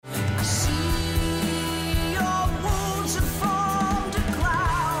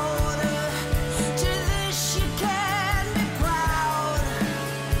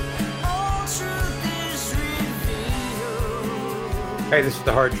Hey, this is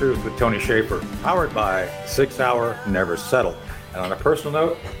The Hard Truth with Tony Shaffer, powered by 6 Hour Never Settle. And on a personal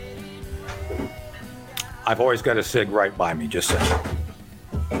note, I've always got a cig right by me, just saying.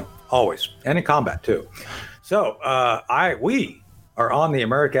 Always. And in combat, too. So we are on the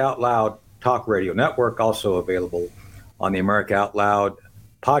America Out Loud Talk Radio Network, also available on the America Out Loud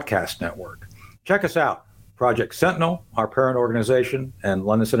Podcast Network. Check us out. Project Sentinel, our parent organization, and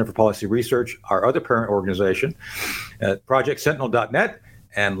London Center for Policy Research, our other parent organization, at projectsentinel.net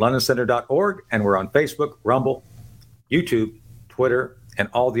and londoncenter.org. And we're on Facebook, Rumble, YouTube, Twitter, and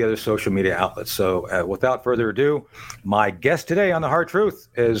all the other social media outlets. So without further ado, my guest today on The Hard Truth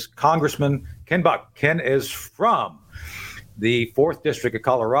is Congressman Ken Buck. Ken is from the 4th District of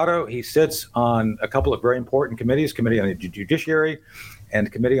Colorado. He sits on a couple of very important committees, Committee on the Judiciary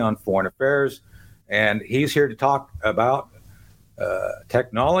and Committee on Foreign Affairs. And he's here to talk about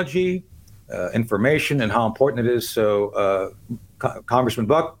technology, information, and how important it is. So, Congressman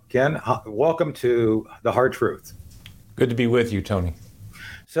Buck, Ken, welcome to The Hard Truth. Good to be with you, Tony.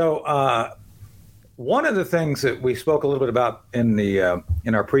 So, one of the things that we spoke a little bit about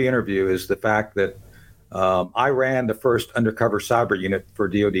in our pre-interview is the fact that I ran the first undercover cyber unit for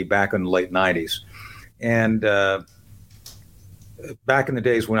DoD back in the late 90s. And back in the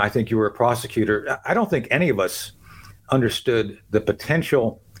days when I think you were a prosecutor, I don't think any of us understood the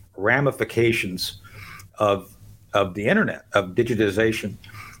potential ramifications of the internet, of digitization.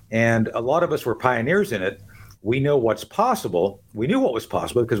 And a lot of us were pioneers in it. We know what's possible. We knew what was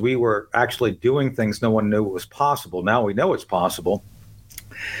possible because we were actually doing things no one knew what was possible. Now we know it's possible.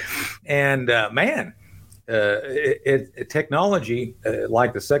 And technology,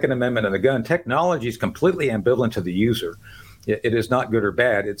 like the Second Amendment and the gun, technology is completely ambivalent to the user. It is not good or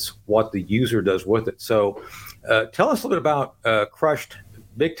bad. It's what the user does with it. So tell us a little bit about Crushed,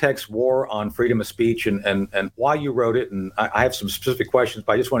 Big Tech's War on Freedom of Speech and why you wrote it. And I have some specific questions,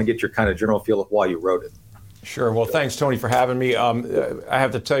 but I just want to get your kind of general feel of why you wrote it. Sure. Well, thanks, Tony, for having me. I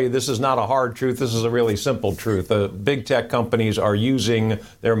have to tell you, this is not a hard truth. This is a really simple truth. The big tech companies are using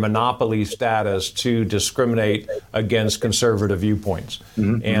their monopoly status to discriminate against conservative viewpoints.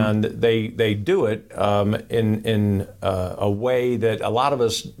 Mm-hmm. And they do it in a way that a lot of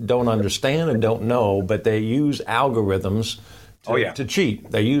us don't understand and don't know, but they use algorithms to cheat.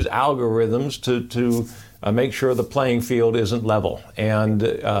 They use algorithms to make sure the playing field isn't level. And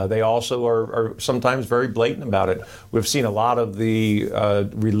they also are sometimes very blatant about it. We've seen a lot of the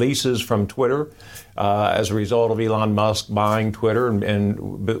releases from Twitter as a result of Elon Musk buying Twitter and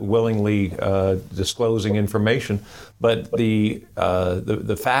willingly disclosing information. But the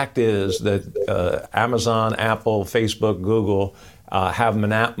fact is that Amazon, Apple, Facebook, Google have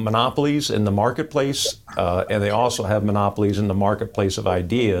monopolies in the marketplace, and they also have monopolies in the marketplace of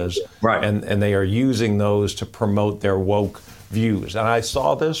ideas. Right. And they are using those to promote their woke views. And I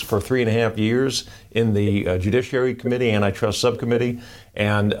saw this for 3.5 years in the Judiciary Committee, Antitrust Subcommittee,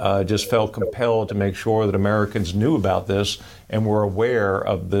 and just felt compelled to make sure that Americans knew about this and were aware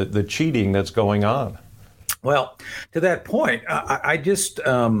of the cheating that's going on. Well, to that point, I just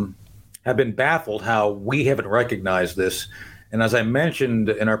have been baffled how we haven't recognized this. And as I mentioned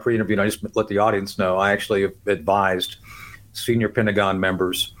in our pre-interview, and I just let the audience know, I actually advised senior Pentagon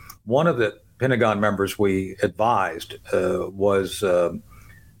members. One of the Pentagon members we advised was Chairman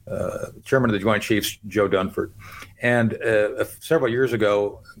of the Joint Chiefs, Joe Dunford. And several years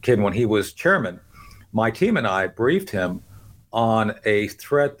ago, Ken, when he was chairman, my team and I briefed him on a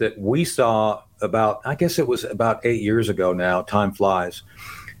threat that we saw about, I guess it was about 8 years ago now, time flies,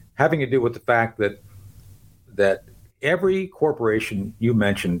 having to do with the fact that every corporation you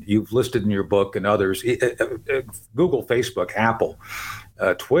mentioned, you've listed in your book and others, Google, Facebook, Apple,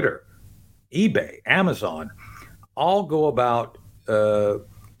 Twitter, eBay, Amazon, all go about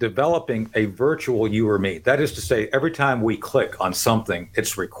developing a virtual you or me. That is to say, every time we click on something,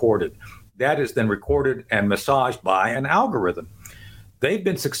 it's recorded. That is then recorded and massaged by an algorithm. They've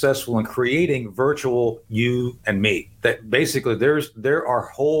been successful in creating virtual you and me. That basically there are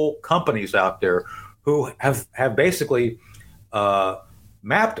whole companies out there who have basically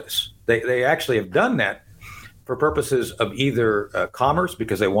mapped us. They actually have done that for purposes of either commerce,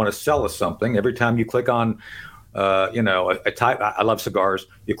 because they want to sell us something. Every time you click on, a type, I love cigars.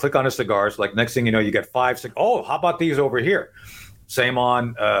 You click on a cigars, like next thing you know, you get 5, 6. Oh, how about these over here? Same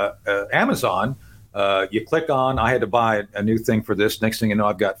on Amazon. You click on, I had to buy a new thing for this. Next thing you know,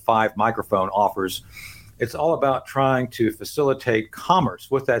 I've got 5 microphone offers. It's all about trying to facilitate commerce.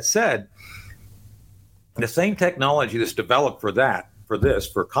 With that said, the same technology that's developed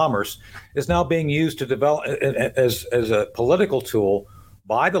for commerce is now being used to develop as a political tool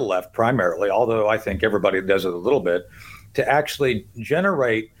by the left primarily, although I think everybody does it a little bit, to actually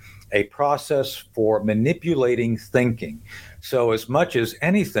generate a process for manipulating thinking. So as much as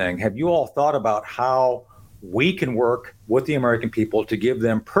anything, have you all thought about how we can work with the American people to give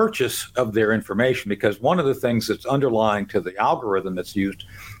them purchase of their information? Because one of the things that's underlying to the algorithm that's used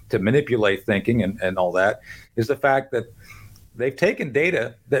to manipulate thinking and all that is the fact that they've taken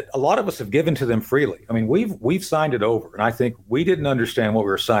data that a lot of us have given to them freely. I mean, we've signed it over, and I think we didn't understand what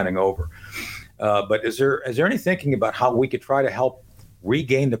we were signing over. But is there any thinking about how we could try to help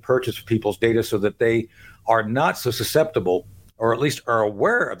regain the purchase of people's data so that they are not so susceptible, or at least are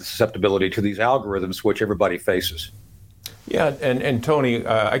aware of the susceptibility to these algorithms which everybody faces? Yeah, and Tony,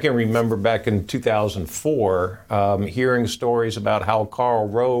 I can remember back in 2004 hearing stories about how Karl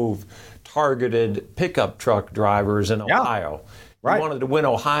Rove targeted pickup truck drivers in Ohio. Right. He wanted to win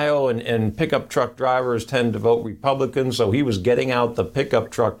Ohio, and pickup truck drivers tend to vote Republican, so he was getting out the pickup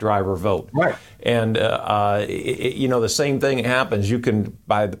truck driver vote. Right. And, the same thing happens. You can,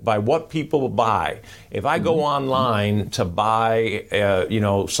 by what people buy. If I go online to buy,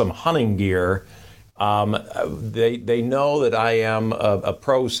 some hunting gear, they know that I am a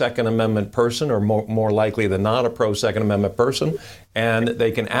pro-Second Amendment person, or more likely than not a pro-Second Amendment person, and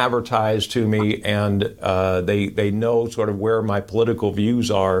they can advertise to me, and they know sort of where my political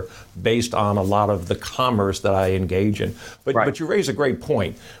views are based on a lot of the commerce that I engage in. But you raise a great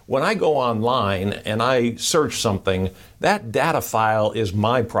point. When I go online and I search something, that data file is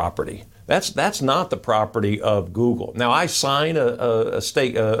my property. That's not the property of Google. Now, I sign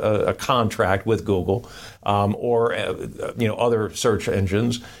a contract with Google or other search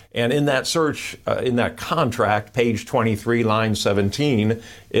engines, and in that contract, page 23, line 17,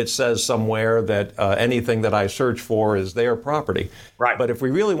 it says somewhere that anything that I search for is their property. Right. But if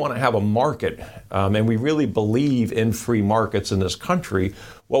we really want to have a market, and we really believe in free markets in this country,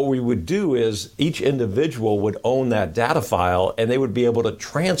 what we would do is each individual would own that data file, and they would be able to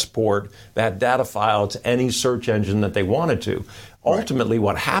transport that data file to any search engine that they wanted to. Ultimately,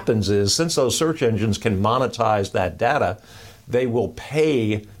 what happens is, since those search engines can monetize that data, they will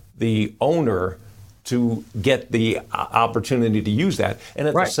pay the owner to get the opportunity to use that. And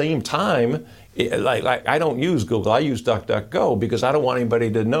at the same time, like I don't use Google, I use DuckDuckGo, because I don't want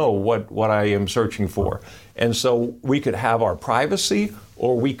anybody to know what I am searching for. And so we could have our privacy,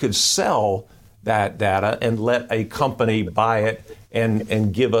 or we could sell that data and let a company buy it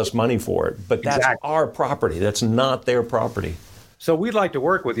and give us money for it. But that's our property. That's not their property. So we'd like to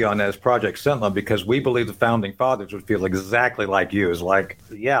work with you on that as Project Sentinel, because we believe the founding fathers would feel exactly like you. It's like,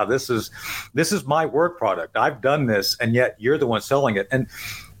 yeah, this is my work product. I've done this, and yet you're the one selling it. And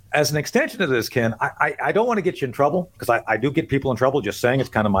as an extension of this, Ken, I don't want to get you in trouble, because I do get people in trouble just saying it's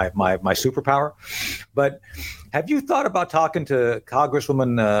kind of my superpower. But have you thought about talking to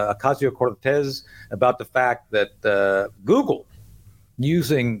Congresswoman Ocasio-Cortez about the fact that Google,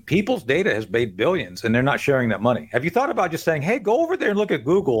 using people's data, has made billions, and they're not sharing that money? Have you thought about just saying, hey, go over there and look at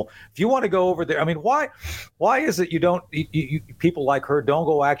Google if you want to go over there? I mean, why is it people like her don't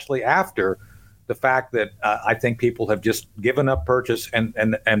go actually after the fact that I think people have just given up purchase,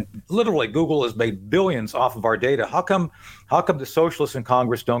 and literally Google has made billions off of our data? How come the socialists in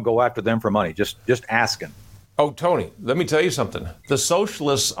Congress don't go after them for money? Just asking. Oh, Tony, let me tell you something. The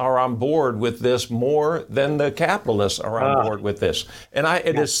socialists are on board with this more than the capitalists are on board with this. And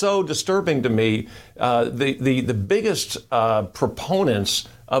it is so disturbing to me. The biggest proponents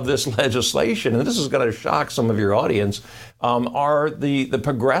of this legislation, and this is going to shock some of your audience, are the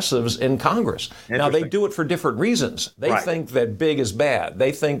progressives in Congress. Now, they do it for different reasons. They think that big is bad.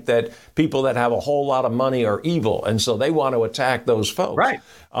 They think that people that have a whole lot of money are evil, and so they want to attack those folks.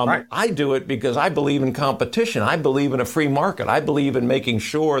 I do it because I believe in competition. I believe in a free market. I believe in making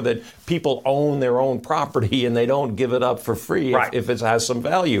sure that people own their own property and they don't give it up for free if it has some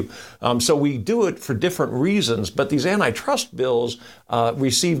value. So we do it for different reasons, but these antitrust bills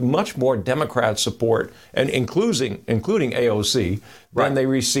received much more Democrat support, and including AOC, than they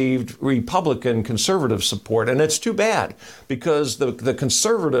received Republican conservative support. And it's too bad, because the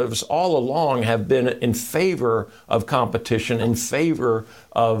conservatives all along have been in favor of competition, in favor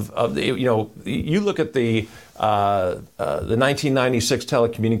of you look at the 1996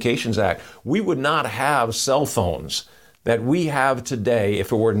 Telecommunications Act. We would not have cell phones that we have today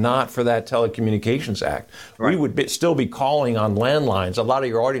if it were not for that Telecommunications Act. We would still be calling on landlines. A lot of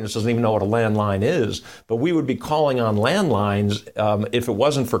your audience doesn't even know what a landline is, but we would be calling on landlines if it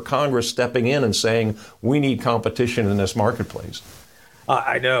wasn't for Congress stepping in and saying, we need competition in this marketplace.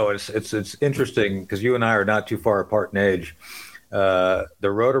 I know. It's interesting, because you and I are not too far apart in age. The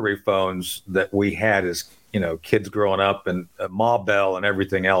rotary phones that we had as kids growing up and Ma Bell and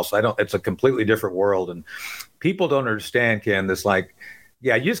everything else. It's a completely different world. And people don't understand, Ken, this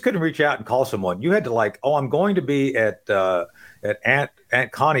you just couldn't reach out and call someone. You had to I'm going to be at Aunt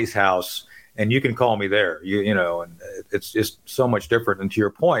Connie's house, and you can call me there. And it's just so much different. And to your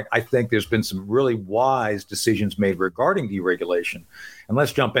point, I think there's been some really wise decisions made regarding deregulation. And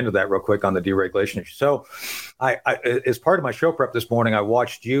let's jump into that real quick on the deregulation issue. So, I as part of my show prep this morning, I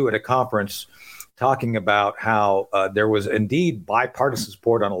watched you at a conference talking about how there was indeed bipartisan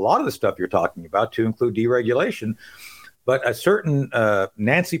support on a lot of the stuff you're talking about, to include deregulation. But a certain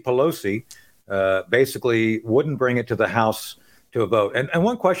Nancy Pelosi basically wouldn't bring it to the House to a vote. And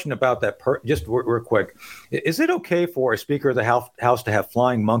one question about that, just real quick, is it okay for a Speaker of the House to have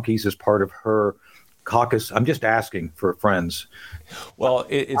flying monkeys as part of her caucus? I'm just asking for friends. Well,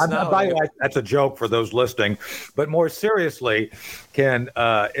 it's not. By the way, that's a joke for those listening. But more seriously, Ken,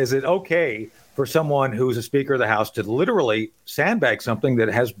 is it okay for someone who's a Speaker of the House to literally sandbag something that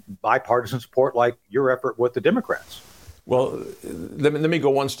has bipartisan support, like your effort with the Democrats? Well, let me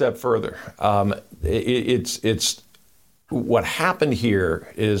go one step further. It's what happened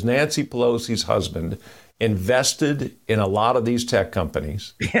here is Nancy Pelosi's husband invested in a lot of these tech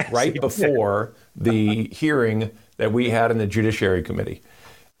companies right before the hearing that we had in the Judiciary Committee.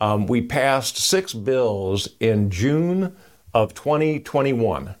 We passed 6 bills in June of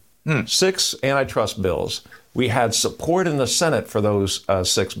 2021, 6 antitrust bills. We had support in the Senate for those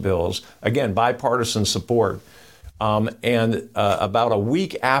 6 bills, again, bipartisan support. And about a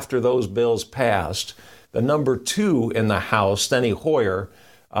week after those bills passed, the number 2 in the House, Steny Hoyer,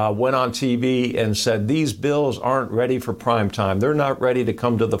 went on TV and said, these bills aren't ready for prime time. They're not ready to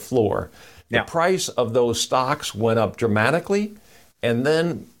come to the floor. The price of those stocks went up dramatically, and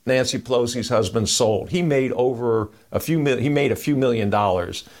then Nancy Pelosi's husband sold. He made a few $1 million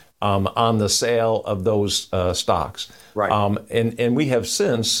on the sale of those stocks. Right. And we have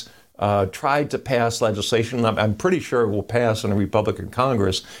since tried to pass legislation, I'm pretty sure it will pass in a Republican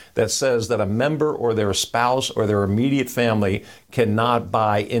Congress, that says that a member or their spouse or their immediate family cannot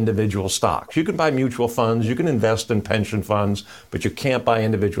buy individual stocks. You can buy mutual funds, you can invest in pension funds, but you can't buy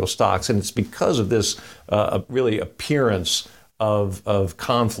individual stocks. And it's because of this really appearance of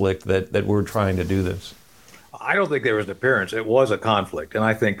conflict that we're trying to do this. I don't think there was an appearance. It was a conflict, and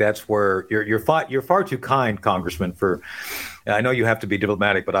I think that's where you're far too kind, Congressman. I know you have to be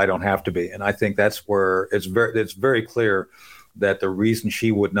diplomatic, but I don't have to be, and I think that's where it's very clear that the reason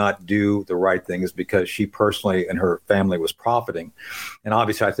she would not do the right thing is because she personally and her family was profiting, and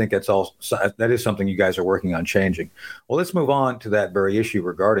obviously I think that is something you guys are working on changing. Well, let's move on to that very issue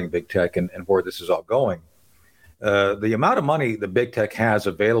regarding big tech and where this is all going. The amount of money the big tech has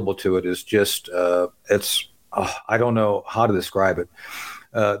available to it is just I don't know how to describe it.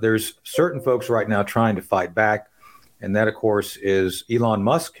 There's certain folks right now trying to fight back, and that, of course, is Elon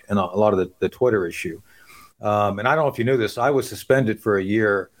Musk and a lot of the Twitter issue. And I don't know if you knew this. I was suspended for a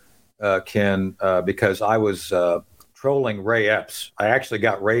year, Ken, because I was trolling Ray Epps. I actually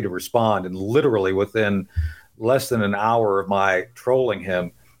got Ray to respond, and literally within less than an hour of my trolling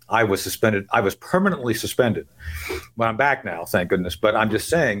him, I was suspended. I was permanently suspended. But I'm back now, thank goodness. But I'm just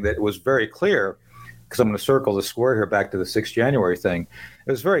saying that it was very clear, because I'm going to circle the square here back to the 6th January thing.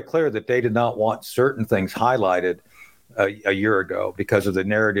 It was very clear that they did not want certain things highlighted a year ago because of the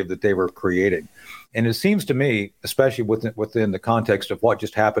narrative that they were creating. And it seems to me, especially within the context of what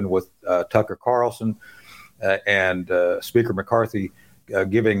just happened with Tucker Carlson and Speaker McCarthy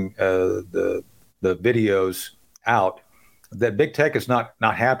giving the videos out, that big tech is not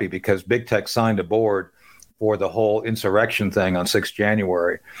happy because big tech signed a board for the whole insurrection thing on 6th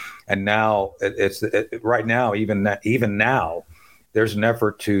January. And now right now, even now, there's an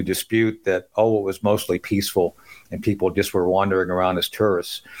effort to dispute that, it was mostly peaceful and people just were wandering around as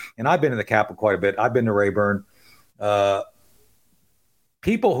tourists. And I've been in the Capitol quite a bit. I've been to Rayburn.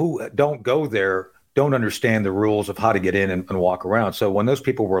 People who don't go there don't understand the rules of how to get in and walk around. So when those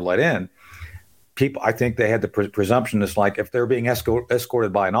people were let in, I think they had the presumption, it's like if they're being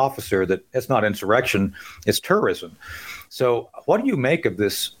escorted by an officer, that it's not insurrection, it's tourism. So what do you make of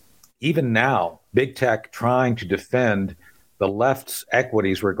this, even now, big tech trying to defend the left's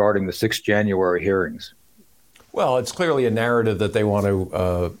equities regarding the 6th January hearings? Well, it's clearly a narrative that they want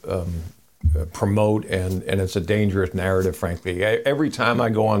to promote, and it's a dangerous narrative, frankly. Every time I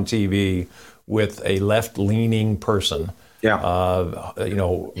go on TV with a left-leaning person,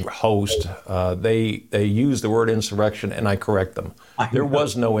 host, they use the word insurrection, and I correct them. There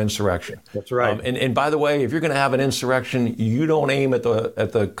was no insurrection. That's right. And by the way, if you're going to have an insurrection, you don't aim at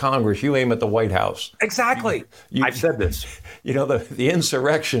the Congress, you aim at the White House. Exactly. I've said this. The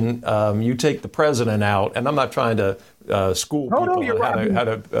insurrection, you take the president out, and I'm not trying to school people how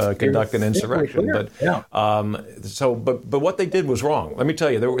to conduct an insurrection. But what they did was wrong. Let me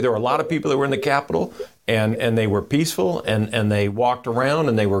tell you, there were a lot of people that were in the Capitol, and they were peaceful, and they walked around,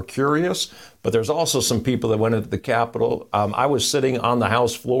 and they were curious. But there's also some people that went into the Capitol. I was sitting on the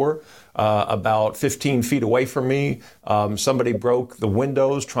House floor about 15 feet away from me. Somebody broke the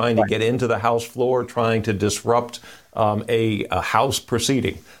windows trying to get into the House floor, trying to disrupt a House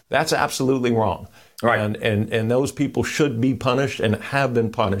proceeding. That's absolutely wrong. Right. And those people should be punished and have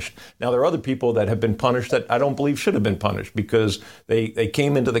been punished. Now, there are other people that have been punished that I don't believe should have been punished because they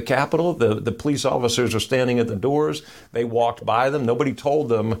came into the Capitol. The police officers are standing at the doors. They walked by them. Nobody told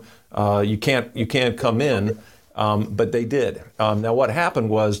them you can't come in. But they did. Now, what happened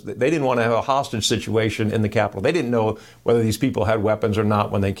was they didn't want to have a hostage situation in the Capitol. They didn't know whether these people had weapons or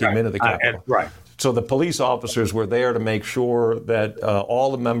not when they came into the Capitol. Right. So the police officers were there to make sure that all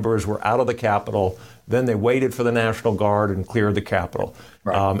the members were out of the Capitol. Then they waited for the National Guard and cleared the Capitol.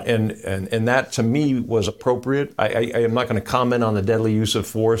 Right. And that, to me, was appropriate. I am not going to comment on the deadly use of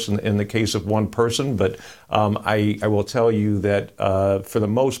force in the case of one person, but I will tell you that for the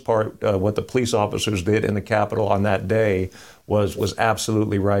most part, what the police officers did in the Capitol on that day was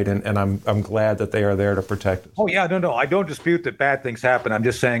absolutely right, and I'm glad that they are there to protect us. Oh, yeah, no, I don't dispute that bad things happen. I'm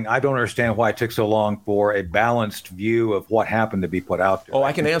just saying I don't understand why it took so long for a balanced view of what happened to be put out there. Oh,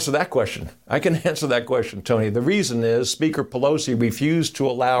 I can answer that question. Tony. The reason is Speaker Pelosi refused to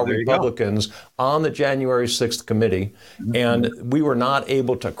allow Republicans on the January 6th committee, and we were not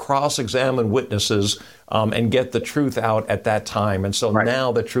able to cross-examine witnesses and get the truth out at that time. And so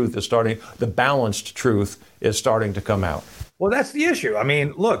now the truth is the balanced truth is starting to come out. Well, that's the issue. I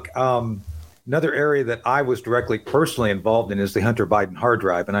mean, look, another area that I was personally involved in is the Hunter Biden hard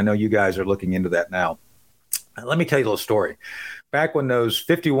drive. And I know you guys are looking into that now. Let me tell you a little story. Back when those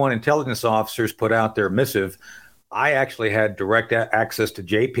 51 intelligence officers put out their missive, I actually had direct access to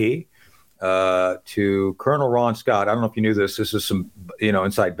JP, to Colonel Ron Scott. I don't know if you knew this. This is some,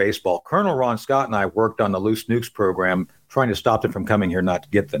 inside baseball. Colonel Ron Scott and I worked on the Loose Nukes program, trying to stop them from coming here, not to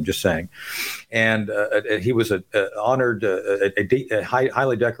get them, just saying. And he was a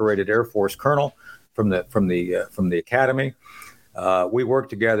highly decorated Air Force colonel from the academy. We worked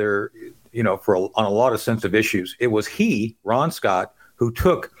together, on a lot of sensitive issues. It was Ron Scott, who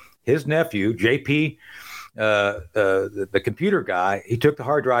took his nephew, JP, the computer guy. He took the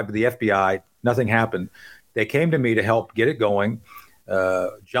hard drive to the FBI. Nothing happened. They came to me to help get it going.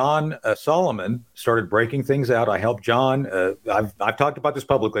 John Solomon started breaking things out. I helped John. I've talked about this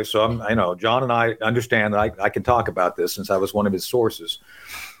publicly, so I know John and I understand that I can talk about this since I was one of his sources.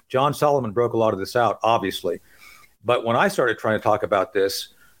 John Solomon broke a lot of this out, obviously. But when I started trying to talk about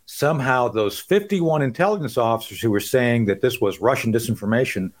this, somehow those 51 intelligence officers who were saying that this was Russian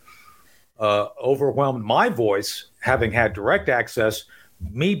disinformation overwhelmed my voice, having had direct access,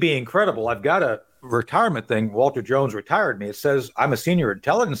 me being credible. I've got a retirement thing. Walter Jones retired me. It says I'm a senior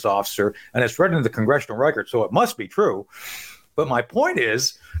intelligence officer, and it's read into the congressional record, so it must be true. But my point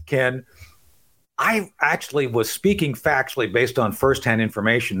is, Ken, I actually was speaking factually based on firsthand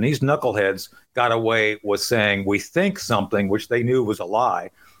information. These knuckleheads got away with saying we think something, which they knew was a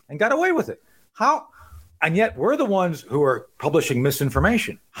lie, and got away with it. How? And yet we're the ones who are publishing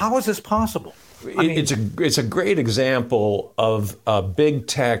misinformation. How is this possible? It's a great example of big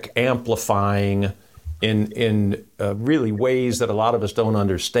tech amplifying in really ways that a lot of us don't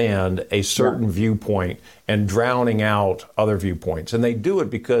understand a certain viewpoint and drowning out other viewpoints. And they do it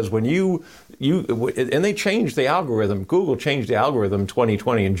because when and they changed the algorithm. Google changed the algorithm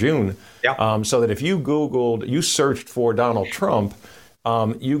 2020 in June, so that if you searched for Donald Trump,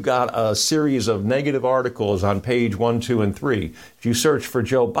 you got a series of negative articles on page 1, 2, and 3. If you search for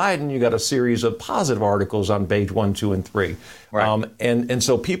Joe Biden, you got a series of positive articles on page 1, 2, and 3. Right. And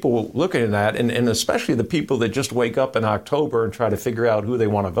so people looking at that, and especially the people that just wake up in October and try to figure out who they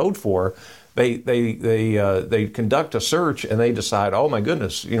want to vote for, they conduct a search and they decide, oh my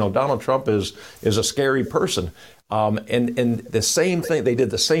goodness, Donald Trump is a scary person. And the same thing, they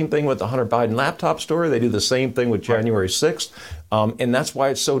did the same thing with the Hunter Biden laptop story. They do the same thing with January 6th. And that's why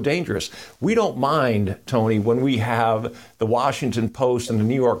it's so dangerous. We don't mind, Tony, when we have the Washington Post and the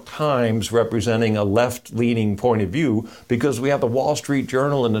New York Times representing a left-leaning point of view, because we have the Wall Street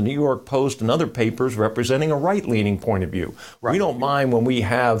Journal and the New York Post and other papers representing a right-leaning point of view. Right. We don't mind when we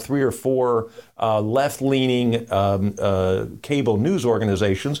have 3 or 4 left-leaning cable news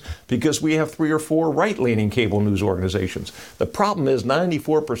organizations, because we have 3 or 4 right-leaning cable news organizations. The problem is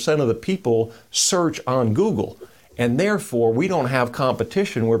 94% of the people search on Google. And therefore, we don't have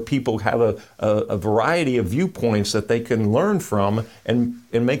competition where people have a variety of viewpoints that they can learn from and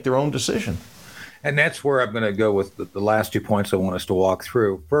make their own decision. And that's where I'm going to go with the last 2 points I want us to walk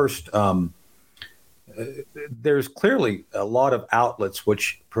through. First, there's clearly a lot of outlets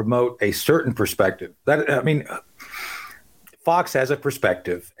which promote a certain perspective. Fox has a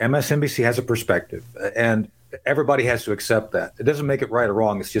perspective, MSNBC has a perspective, and everybody has to accept that. It doesn't make it right or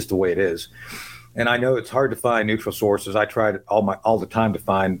wrong. It's just the way it is. And I know it's hard to find neutral sources. I try all the time to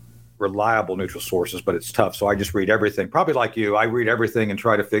find reliable neutral sources, but it's tough. So I just read everything. Probably like you, I read everything and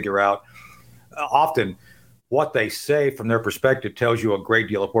try to figure out. Often what they say from their perspective tells you a great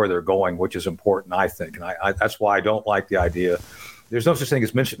deal of where they're going, which is important, I think. And I that's why I don't like the idea. There's no such thing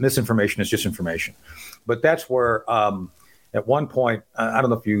as misinformation. It's just information. But that's where at one point, I don't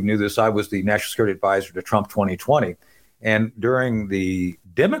know if you knew this, I was the national security advisor to Trump 2020. And during the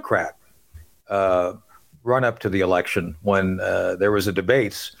Democrat run up to the election, when there was a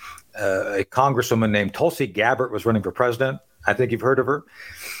debates, a congresswoman named Tulsi Gabbard was running for president. I think you've heard of her.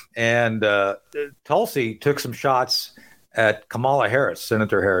 And Tulsi took some shots at Kamala Harris,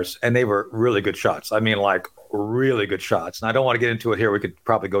 Senator Harris, and they were really good shots. I mean, like really good shots. And I don't want to get into it here. We could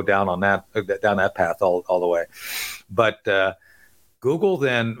probably go down that path all the way. But Google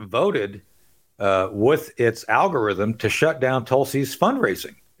then voted with its algorithm to shut down Tulsi's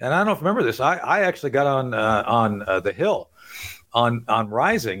fundraising. And I don't know if you remember this. I actually got on the Hill on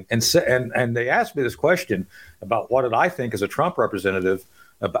Rising and they asked me this question about what did I think as a Trump representative.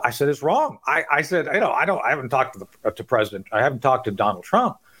 I said it's wrong. I said I haven't talked to the president. I haven't talked to Donald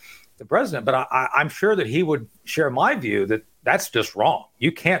Trump, the president, but I'm sure that he would share my view that that's just wrong.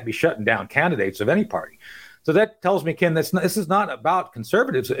 You can't be shutting down candidates of any party. So that tells me, Ken, this is not about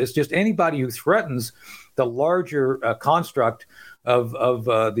conservatives. It's just anybody who threatens the larger construct of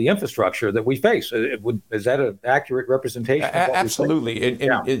the infrastructure that we face. Is that an accurate representation? Absolutely.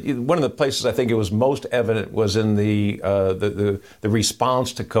 One of the places I think it was most evident was in the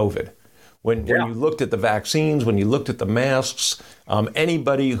response to COVID. When you looked at the vaccines, when you looked at the masks,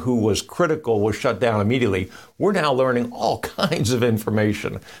 anybody who was critical was shut down immediately. We're now learning all kinds of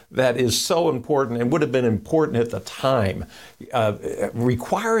information that is so important and would have been important at the time.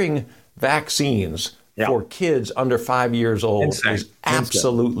 Requiring vaccines for kids under 5 years old is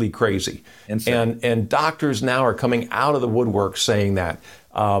absolutely crazy. And doctors now are coming out of the woodwork saying that.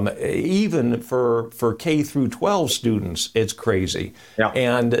 Even for K through 12 students, it's crazy. Yeah.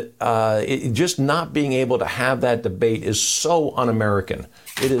 And just not being able to have that debate is so un-American.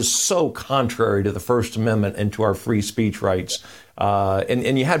 It is so contrary to the First Amendment and to our free speech rights.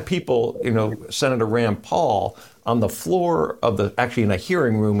 And you had people, Senator Rand Paul on the floor of actually in a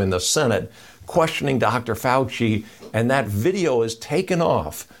hearing room in the Senate, questioning Dr. Fauci, and that video is taken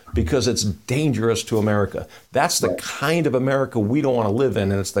off because it's dangerous to America. That's the kind of America we don't want to live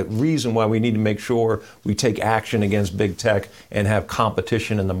in, and it's the reason why we need to make sure we take action against big tech and have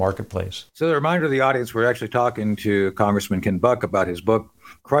competition in the marketplace. So the reminder to the audience, we're actually talking to Congressman Ken Buck about his book,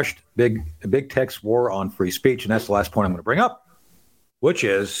 Crushed Big Tech's War on Free Speech, and that's the last point I'm going to bring up, which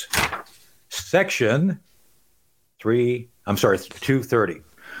is Section 230.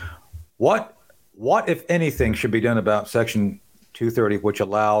 What, if anything, should be done about Section 230, which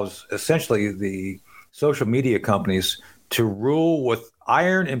allows essentially the social media companies to rule with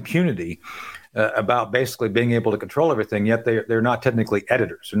iron impunity about basically being able to control everything, yet they're not technically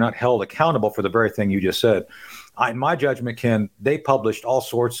editors. They're not held accountable for the very thing you just said. In my judgment, Ken, they published all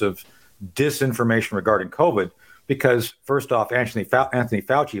sorts of disinformation regarding COVID because, first off, Anthony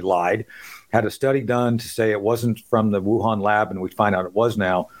Fauci lied, had a study done to say it wasn't from the Wuhan lab, and we find out it was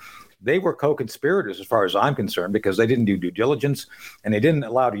now. They were co-conspirators as far as I'm concerned because they didn't do due diligence and they didn't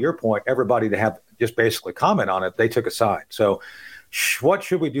allow, to your point, everybody to have just basically comment on it. They took a side. So what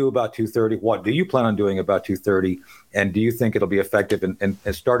should we do about 230? What do you plan on doing about 230? And do you think it'll be effective in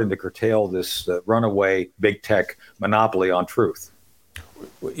starting to curtail this runaway big tech monopoly on truth?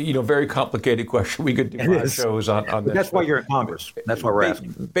 Very complicated question. We could do 5 shows on this. That's why you're in Congress. That's why we're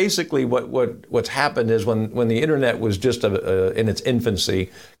asking. Basically, what's happened is when the internet was just in its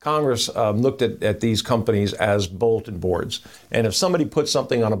infancy, Congress looked at these companies as bulletin boards. And if somebody puts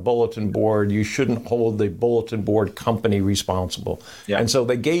something on a bulletin board, you shouldn't hold the bulletin board company responsible. Yeah. And so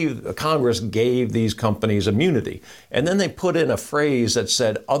Congress gave these companies immunity. And then they put in a phrase that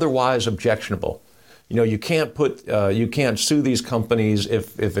said otherwise objectionable. You can't sue these companies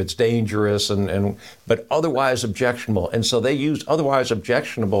if it's dangerous but otherwise objectionable. And so they used otherwise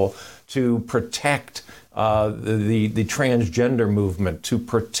objectionable to protect the transgender movement, to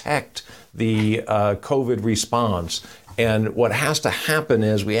protect the COVID response. And what has to happen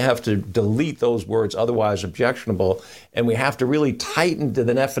is we have to delete those words, otherwise objectionable, and we have to really tighten the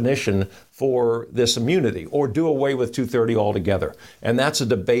definition for this immunity or do away with 230 altogether. And that's a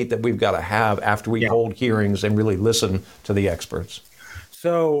debate that we've got to have after we hold hearings and really listen to the experts.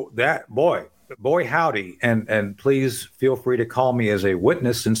 So that, boy howdy, and please feel free to call me as a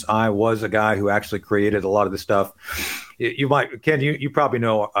witness, since I was a guy who actually created a lot of this stuff. You might, Ken, you probably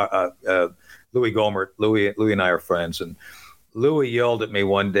know Louis Gohmert. Louis and I are friends, and Louis yelled at me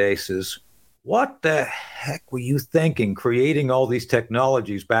one day, says, "What the heck were you thinking creating all these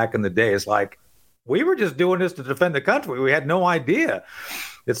technologies back in the day?" It's like, we were just doing this to defend the country. We had no idea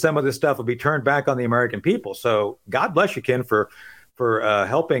that some of this stuff would be turned back on the American people. So God bless you, Ken, for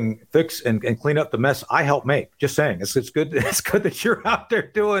helping fix and clean up the mess I helped make. Just saying, it's good. It's good that you're out there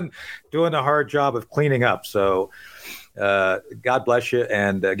doing a hard job of cleaning up. So God bless you.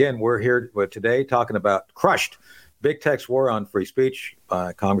 And again, we're here today talking about Crushed, Big Tech's War on Free Speech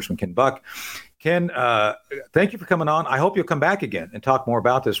by Congressman Ken Buck. Ken, thank you for coming on. I hope you'll come back again and talk more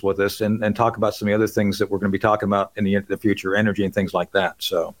about this with us and talk about some of the other things that we're going to be talking about in the future, energy and things like that.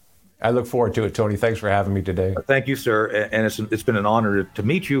 So I look forward to it, Tony. Thanks for having me today. Thank you, sir. And it's been an honor to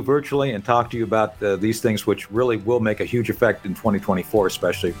meet you virtually and talk to you about these things, which really will make a huge effect in 2024,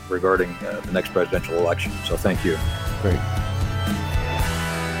 especially regarding the next presidential election. So thank you. Great.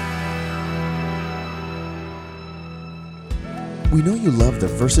 We know you love the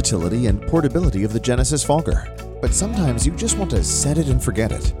versatility and portability of the Genesis Fogger, but sometimes you just want to set it and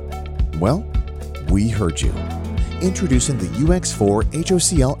forget it. Well, we heard you. Introducing the UX4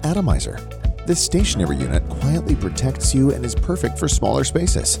 HOCL Atomizer. This stationary unit quietly protects you and is perfect for smaller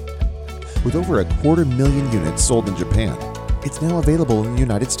spaces. With over 250,000 units sold in Japan, it's now available in the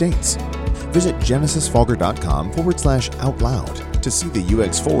United States. Visit genesisfogger.com/outloud to see the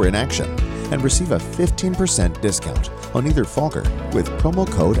UX4 in action and receive a 15% discount on either Fogger with promo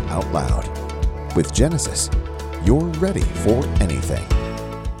code OUTLOUD. With Genesis, you're ready for anything.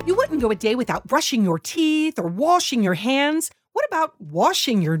 You wouldn't go a day without brushing your teeth or washing your hands. What about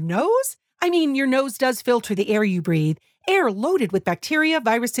washing your nose? I mean, your nose does filter the air you breathe, air loaded with bacteria,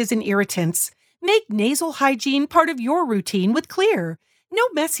 viruses, and irritants. Make nasal hygiene part of your routine with Xlear. No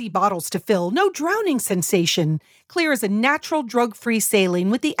messy bottles to fill, no drowning sensation. Xlear is a natural drug-free saline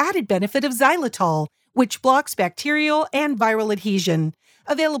with the added benefit of xylitol, which blocks bacterial and viral adhesion.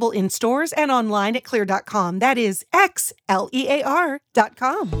 Available in stores and online at Xlear.com. That is Xlear.com.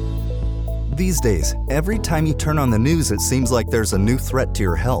 These days, every time you turn on the news, it seems like there's a new threat to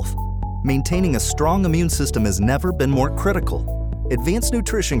your health. Maintaining a strong immune system has never been more critical. Advanced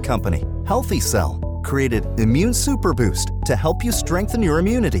nutrition company, Healthy Cell, created Immune Super Boost to help you strengthen your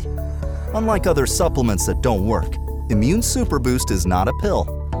immunity. Unlike other supplements that don't work, Immune Super Boost is not a pill.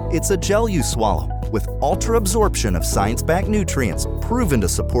 It's a gel you swallow with ultra absorption of science-backed nutrients proven to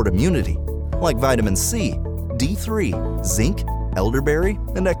support immunity, like vitamin C, D3, zinc, elderberry,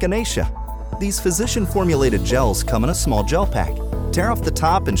 and echinacea. These physician-formulated gels come in a small gel pack. Tear off the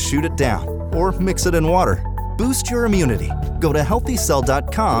top and shoot it down, or mix it in water. Boost your immunity. Go to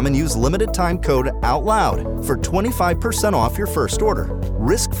healthycell.com and use limited time code OUTLOUD for 25% off your first order.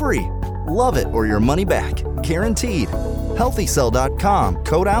 Risk-free. Love it or your money back. Guaranteed. Healthycell.com,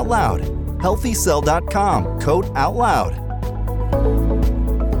 code OUTLOUD. Healthycell.com, code OUTLOUD.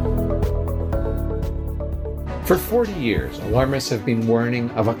 For 40 years, alarmists have been warning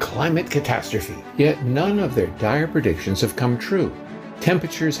of a climate catastrophe, yet none of their dire predictions have come true.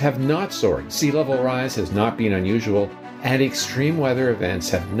 Temperatures have not soared, sea level rise has not been unusual, and extreme weather events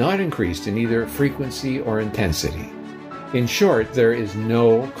have not increased in either frequency or intensity. In short, there is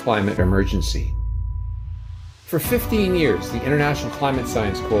no climate emergency. For 15 years, the International Climate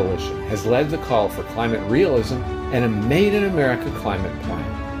Science Coalition has led the call for climate realism and a Made in America climate plan.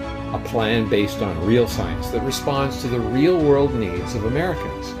 A plan based on real science that responds to the real-world needs of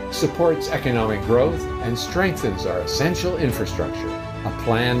Americans, supports economic growth, and strengthens our essential infrastructure. a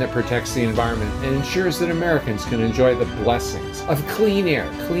plan that protects the environment and ensures that Americans can enjoy the blessings of clean air,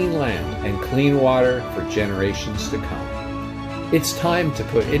 clean land, and clean water for generations to come. It's time to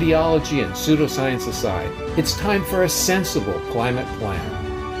put ideology and pseudoscience aside. It's time for a sensible climate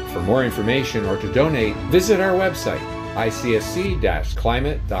plan. For more information or to donate, visit our website,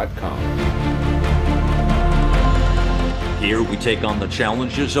 icsc-climate.com. Here we take on the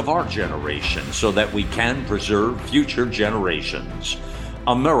challenges of our generation so that we can preserve future generations.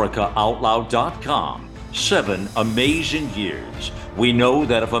 AmericaOutloud.com. 7 amazing years. We know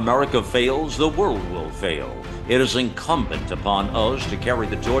that if America fails, the world will fail. It is incumbent upon us to carry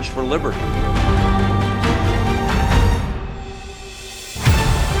the torch for liberty.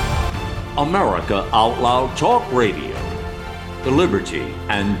 America Out Loud Talk Radio. Liberty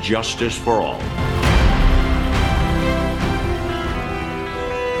and justice for all.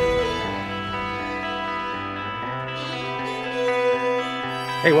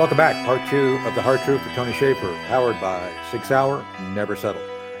 Hey, welcome back. Part 2 of The Hard Truth with Tony Shaffer, powered by Sig Sauer, Never Settle.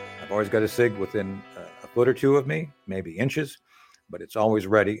 I've always got a Sig within a foot or two of me, maybe inches, but it's always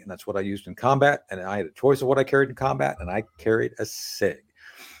ready, and that's what I used in combat, and I had a choice of what I carried in combat, and I carried a Sig.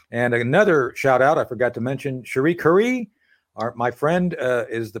 And another shout out, I forgot to mention, Cherie Curry, my friend,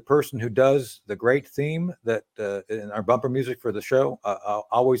 is the person who does the great theme that in our bumper music for the show. I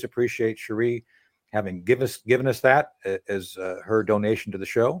always appreciate Cherie having given us that as her donation to the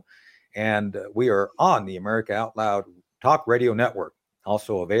show. And we are on the America Out Loud Talk Radio Network,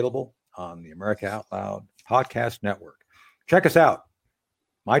 also available on the America Out Loud Podcast Network. Check us out,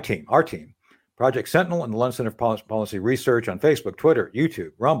 my team, our team, Project Sentinel and the London Center for Policy Research on Facebook, Twitter,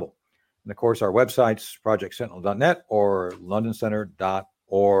 YouTube, Rumble, and of course our websites, projectsentinel.net or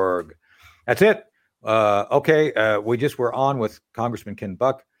londoncenter.org. That's it. We just were on with Congressman Ken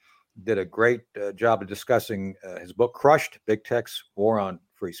Buck. Did a great job of discussing his book, Crushed, Big Tech's War on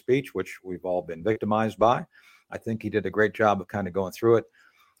Free Speech, which we've all been victimized by. I think he did a great job of kind of going through it.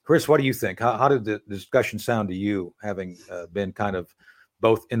 Chris, what do you think? How did the discussion sound to you, having been kind of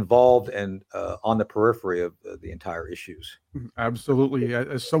both involved and on the periphery of the entire issues? Absolutely.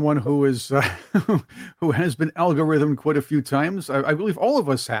 As someone who is who has been algorithmed quite a few times, I believe all of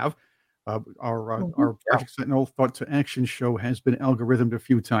us have. Our Project Sentinel Thought to Action show has been algorithmed a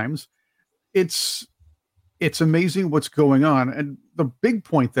few times. It's amazing what's going on, and the big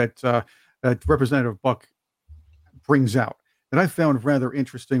point that Representative Buck brings out that I found rather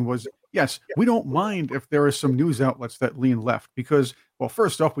interesting was, yes, we don't mind if there are some news outlets that lean left because, well,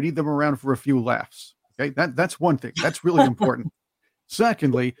 first off, we need them around for a few laughs. Okay, that's one thing. That's really important.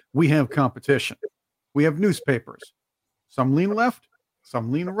 Secondly, we have competition. We have newspapers. Some lean left,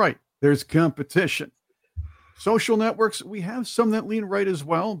 some lean right. There's competition. Social networks, we have some that lean right as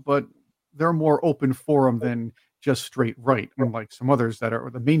well, but they're more open forum than just straight right, unlike some others that are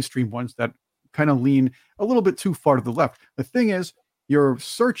the mainstream ones that kind of lean a little bit too far to the left. The thing is, your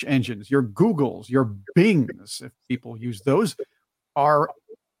search engines, your Googles, your Bings, if people use those, are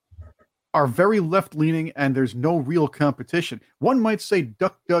very left-leaning, and there's no real competition. One might say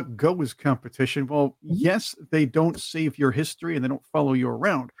DuckDuckGo is competition. Well, yes, they don't save your history, and they don't follow you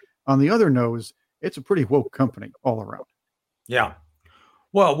around. On the other nose, it's a pretty woke company all around. Yeah.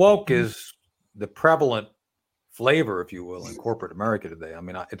 Well, woke is the prevalent flavor, if you will, in corporate America today. I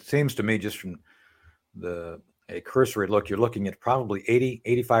mean, it seems to me just from a cursory look, you're looking at probably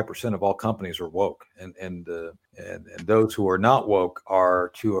 85% of all companies are woke. And those who are not woke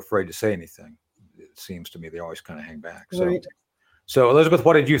are too afraid to say anything. It seems to me they always kind of hang back. Right. So Elizabeth,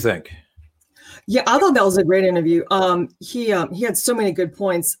 what did you think? Yeah, I thought that was a great interview. He had so many good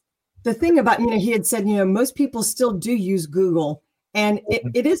points. The thing about, he had said, most people still do use Google. And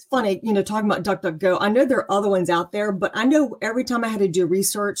it is funny, talking about DuckDuckGo. I know there are other ones out there, but I know every time I had to do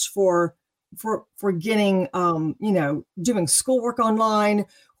research for getting, doing schoolwork online,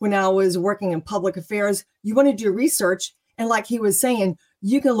 when I was working in public affairs, you want to do research. And like he was saying,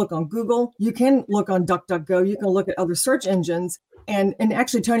 you can look on Google, you can look on DuckDuckGo, you can look at other search engines. And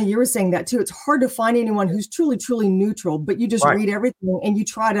actually, Tony, you were saying that too. It's hard to find anyone who's truly, truly neutral, but you just read everything and you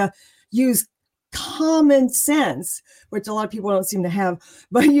try to use common sense, which a lot of people don't seem to have,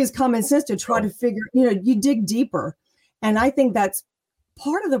 but use common sense to try to figure, you dig deeper. And I think that's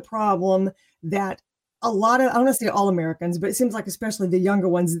part of the problem that a lot of, I don't want to say all Americans, but it seems like especially the younger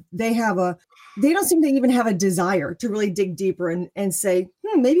ones, they don't seem to even have a desire to really dig deeper and say,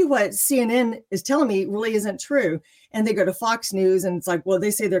 maybe what CNN is telling me really isn't true. And they go to Fox News and it's like, well, they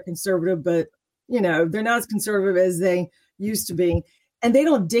say they're conservative, but they're not as conservative as they used to be. And they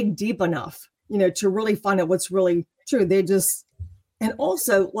don't dig deep enough, to really find out what's really true. They just And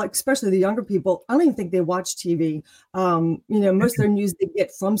also, like, especially the younger people, I don't even think they watch TV. Most of their news they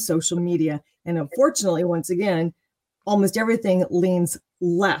get from social media. And unfortunately, once again, almost everything leans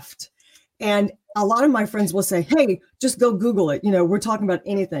left. And a lot of my friends will say, hey, just go Google it. We're talking about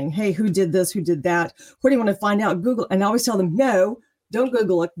anything. Hey, who did this? Who did that? What do you want to find out? Google. And I always tell them, no, don't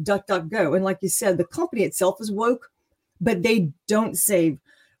Google it, DuckDuckGo. And like you said, the company itself is woke, but they don't save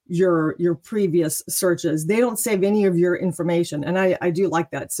your previous searches. They don't save any of your information. And I do like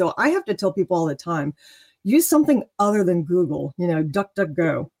that. So I have to tell people all the time, use something other than Google,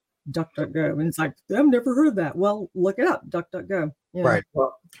 DuckDuckGo. And it's like, I've never heard of that. Well, look it up, DuckDuckGo. Right.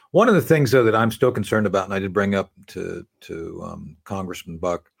 Well, one of the things, though, that I'm still concerned about, and I did bring up to Congressman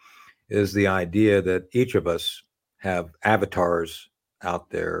Buck, is the idea that each of us have avatars out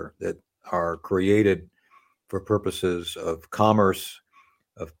there that are created for purposes of commerce,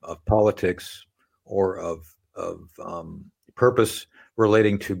 of politics, or of purpose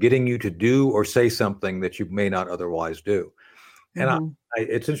relating to getting you to do or say something that you may not otherwise do. And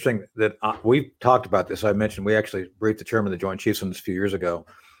it's interesting that we've talked about this. I mentioned we actually briefed the chairman of the Joint Chiefs on this a few years ago.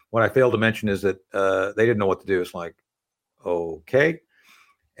 What I failed to mention is that they didn't know what to do. It's like, okay.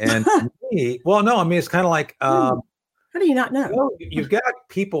 And it's kind of like, how do you not know? You've got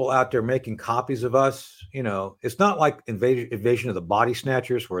people out there making copies of us. It's not like invasion of the body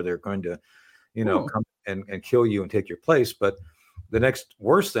snatchers where they're going to, come and kill you and take your place. But the next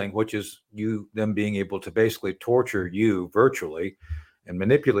worst thing, which is them being able to basically torture you virtually and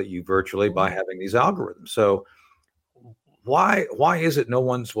manipulate you virtually by having these algorithms. So why is it no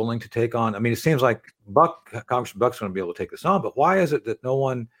one's willing to take on? I mean, it seems like Congressman Buck's going to be able to take this on, but why is it that no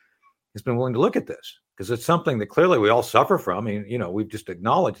one has been willing to look at this? Because it's something that clearly we all suffer from. I mean, we've just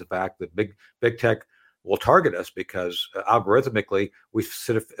acknowledged the fact that big tech will target us because algorithmically we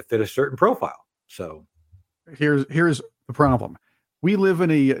fit a certain profile. So here's the problem. We live in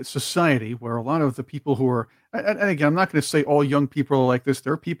a society where a lot of the people who are, and again, I'm not going to say all young people are like this.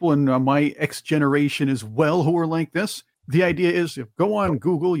 There are people in my X generation as well who are like this. The idea is you go on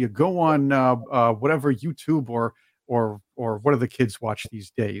Google, you go on whatever YouTube or what do the kids watch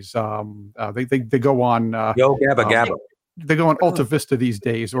these days? They go on Yo Gabba Gabba. They go on Alta Vista these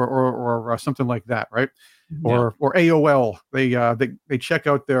days, or something like that, right? Yeah. Or AOL. They check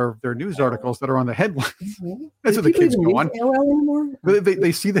out their news articles that are on the headlines. That's what the kids go on. AOL anymore?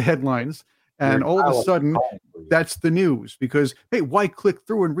 They see the headlines, and all of a sudden, that's the news. Because hey, why click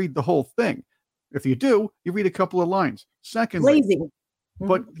through and read the whole thing? If you do, you read a couple of lines. Secondly, lazy.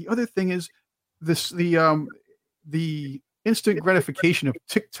 But the other thing is the instant gratification of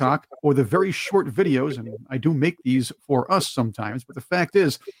TikTok or the very short videos, and I do make these for us sometimes, but the fact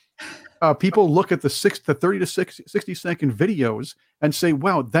is, people look at the 30 to 60 second videos and say,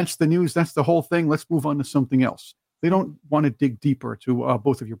 wow, that's the news, that's the whole thing, let's move on to something else. They don't want to dig deeper to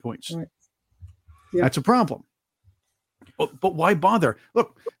both of your points. Right. Yep. That's a problem. But why bother?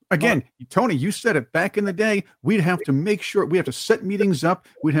 Look, again, Tony, you said it back in the day. We'd have to set meetings up.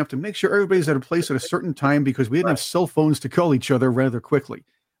 We'd have to make sure everybody's at a place at a certain time because we didn't have cell phones to call each other rather quickly.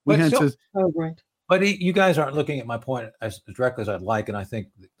 But you guys aren't looking at my point as directly as I'd like, and I think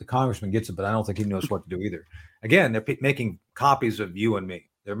the congressman gets it, but I don't think he knows what to do either. Again, they're making copies of you and me.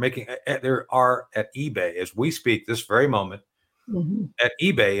 There are at eBay as we speak this very moment. At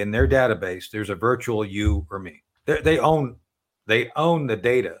eBay in their database, there's a virtual you or me. They own the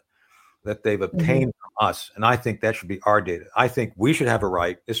data that they've obtained from us, and I think that should be our data. I think we should have a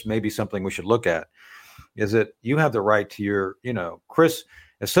right. This may be something we should look at. Is that you have the right to your, Chris?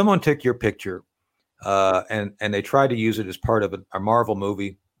 If someone took your picture and they tried to use it as part of a Marvel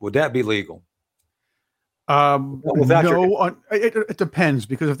movie, would that be legal? No, it depends,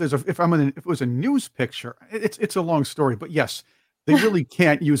 because if it was a news picture, it's a long story. But yes, they really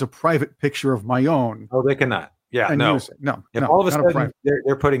can't use a private picture of my own. Oh, they cannot. Yeah, no. If all of a sudden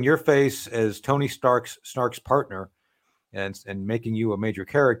they're putting your face as Tony Stark's partner and making you a major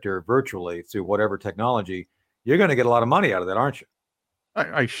character virtually through whatever technology, you're going to get a lot of money out of that, aren't you?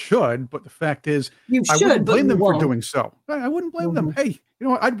 I should, but the fact is, I wouldn't blame them for doing so. I wouldn't blame them. Hey, you know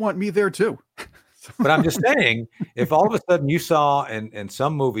what? I'd want me there too. But I'm just saying, if all of a sudden you saw in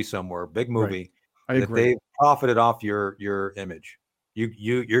some movie somewhere, big movie, that they profited off your image,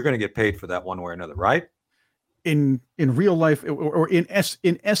 you're going to get paid for that one way or another, right? In real life, or in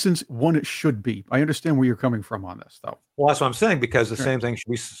essence, one should be. I understand where you're coming from on this, though. Well, that's what I'm saying, because the same thing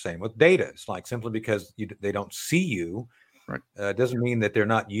should be the same with data. It's like simply because they don't see you, doesn't mean that they're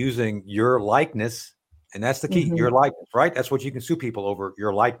not using your likeness, and that's the key. Your likeness, right? That's what you can sue people over,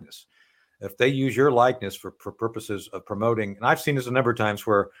 your likeness. If they use your likeness for purposes of promoting, and I've seen this a number of times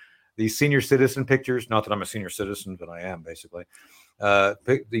where these senior citizen pictures, not that I'm a senior citizen, but I am basically,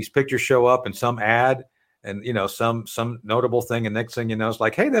 these pictures show up in some ad, and some notable thing, and next thing you know, it's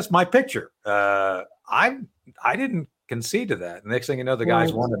like, hey, that's my picture. I didn't concede to that. Next thing you know, the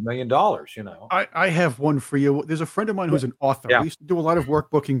guy's won $1 million. I have one for you. There's a friend of mine who's an author. We used to do a lot of work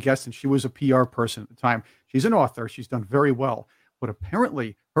booking guests, and she was a PR person at the time. She's an author. She's done very well, but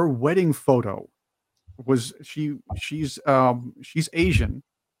apparently her wedding photo was she's Asian,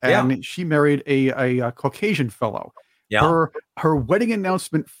 and she married a Caucasian fellow. Yeah. Her wedding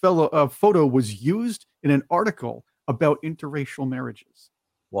announcement photo was used in an article about interracial marriages.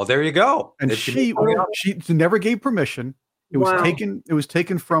 Well, there you go. And she never gave permission. It was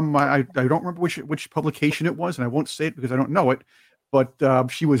taken from I don't remember which publication it was, and I won't say it because I don't know it. But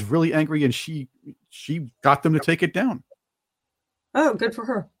she was really angry, and she got them to take it down. Oh, good for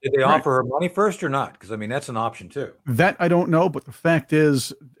her. Did they offer her money first or not? Because that's an option too. That I don't know, but the fact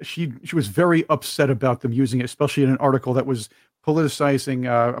is, she was very upset about them using it, especially in an article that was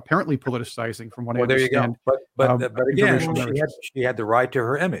apparently politicizing, from what I understand. There you go. But again, she had the right to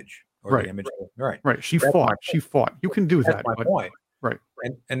her image. Right. The image. Right. She fought. You can do that. That's my point. Right.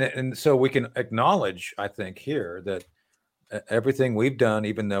 And so we can acknowledge, I think, here that everything we've done,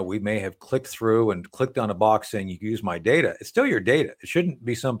 even though we may have clicked through and clicked on a box saying you can use my data, it's still your data. It shouldn't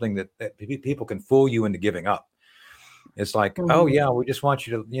be something that people can fool you into giving up. It's like, oh yeah, we just want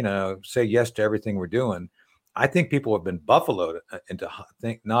you to, say yes to everything we're doing. I think people have been buffaloed into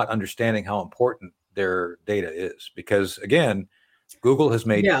not understanding how important their data is, because again, Google has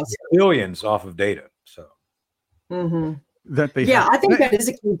made billions off of data. So. Mm-hmm. I think that is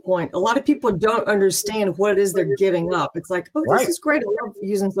a key point. A lot of people don't understand what it is they're giving up. It's like, oh, this is great. I love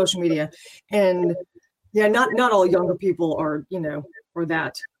using social media. And not all younger people are, or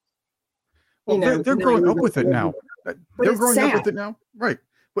that. They're growing up with it now. They're growing up with it now. Right.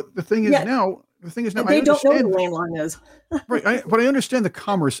 But the thing is now, they don't know what the landline is. Right. But I understand the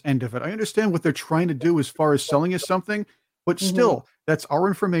commerce end of it. I understand what they're trying to do as far as selling us something, but still, that's our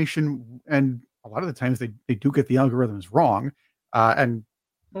information. And a lot of the times they do get the algorithms wrong. And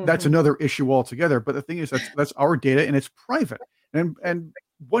that's another issue altogether. But the thing is, that's our data, and it's private. And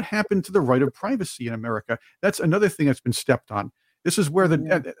what happened to the right of privacy in America? That's another thing that's been stepped on. This is where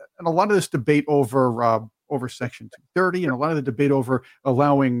and a lot of this debate over Section 230, and a lot of the debate over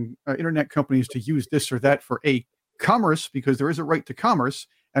allowing internet companies to use this or that for A, commerce, because there is a right to commerce,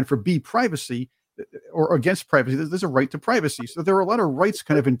 and for B, privacy, or against privacy, there's a right to privacy. So there are a lot of rights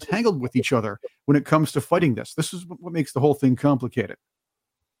kind of entangled with each other when it comes to fighting this. This is what makes the whole thing complicated.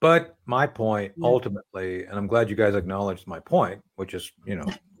 But my point ultimately, and I'm glad you guys acknowledged my point, which is,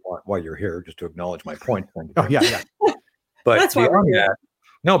 why you're here, just to acknowledge my point. Oh, yeah. But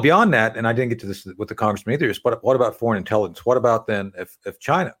beyond that, and I didn't get to this with the congressman either, is what about foreign intelligence? What about then if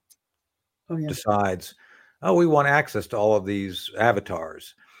China decides, we want access to all of these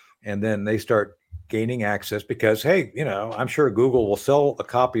avatars, and then they start gaining access because, hey, I'm sure Google will sell a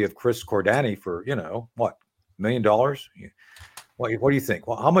copy of Chris Cordani for, $1 million? What do you think?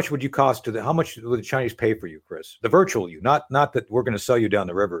 Well, how much would you cost how much would the Chinese pay for you, Chris? The virtual you, not that we're going to sell you down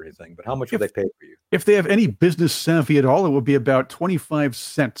the river or anything, but how much would they pay for you? If they have any business savvy at all, it would be about 25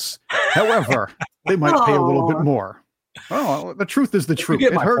 cents. However, they might pay a little bit more. Oh, the truth is the truth.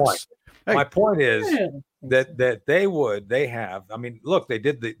 It hurts. Point. Hey. My point is that they have. I mean, look, they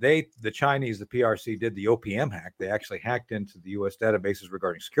did the Chinese, the PRC did the OPM hack. They actually hacked into the U.S. databases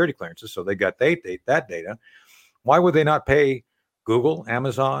regarding security clearances, so they got that data. Why would they not pay Google,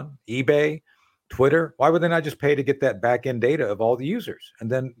 Amazon, eBay, Twitter? Why would they not just pay to get that back-end data of all the users and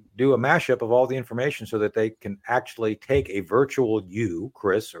then do a mashup of all the information so that they can actually take a virtual you,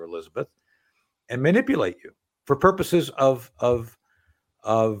 Chris or Elizabeth, and manipulate you for purposes of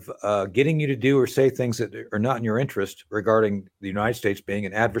getting you to do or say things that are not in your interest regarding the United States being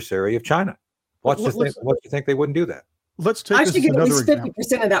an adversary of China? What do you think they wouldn't do that? Let's take I this should get as at another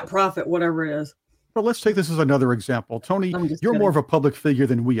least 50% of that profit, whatever it is. Well, let's take this as another example. Tony, you're more of a public figure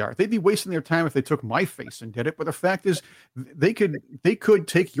than we are. They'd be wasting their time if they took my face and did it. But the fact is, they could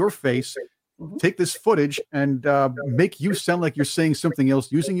take your face, take this footage, and make you sound like you're saying something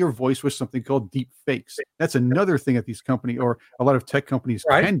else using your voice with something called deep fakes. That's another thing that these companies, or a lot of tech companies,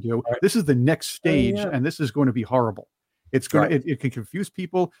 can do. This is the next stage, and this is going to be horrible. It's going to, it can confuse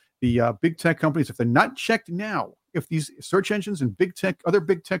people. The big tech companies, if they're not checked now, if these search engines and other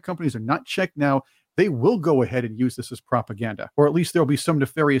big tech companies are not checked now, they will go ahead and use this as propaganda, or at least there'll be some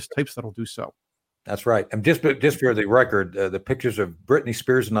nefarious types that'll do so. That's right. And just for the record, the pictures of Britney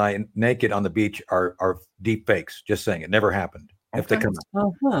Spears and I naked on the beach are deep fakes. Just saying, it never happened. Okay. If they come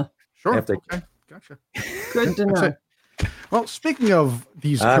out. Sure. If they, okay. Gotcha. Good to know. Well, speaking of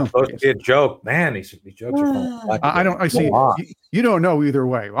these Supposed to companies, be a joke, man. These jokes are fun. I see. You don't know either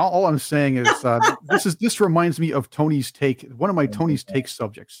way. All I'm saying is this reminds me of Tony's take. One of my Tony's take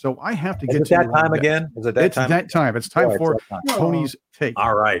subjects. So I have to get to that time again. Is it that time? That time. It's time for Tony's take.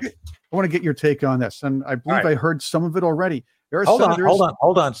 All right. I want to get your take on this, and I believe I heard some of it already. There are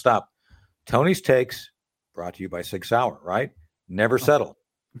hold on, stop. Tony's takes brought to you by Sig Sauer, right? Never settle.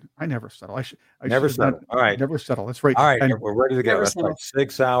 I never settle. I never settle. All right. Never settle. That's right. All right. And we're ready to go. That's right.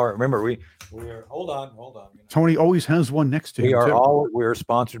 Sig Sauer. Remember, we are, hold on. Tony always has one next to him. We are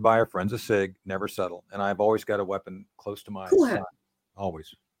sponsored by our friends at Sig, Never Settle. And I've always got a weapon close to my side.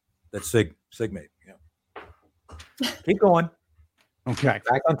 Always. That's Sig made. Yeah. Keep going. Okay.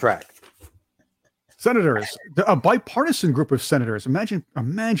 Back on track. Senators, a bipartisan group of senators,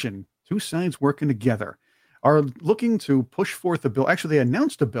 imagine two sides working together, are looking to push forth a bill. Actually, they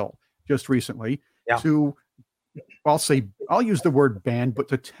announced a bill just recently to, I'll use the word ban, but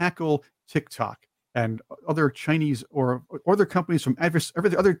to tackle TikTok and other Chinese or other companies from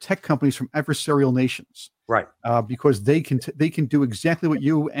other tech companies from adversarial nations. Right. Because they can do exactly what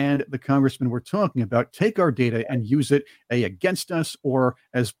you and the congressman were talking about, take our data and use it against us or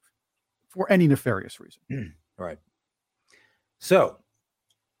as for any nefarious reason. Right. So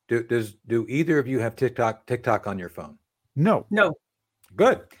do either of you have TikTok on your phone? No.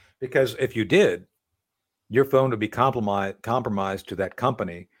 Good. Because if you did, your phone would be compromised to that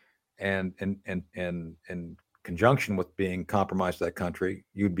company, and in conjunction with being compromised to that country,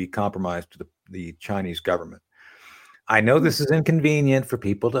 you'd be compromised to the Chinese government. I know this is inconvenient for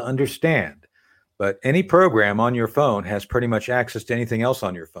people to understand, but any program on your phone has pretty much access to anything else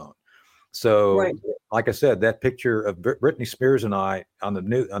on your phone. So, like I said, that picture of Britney Spears and I on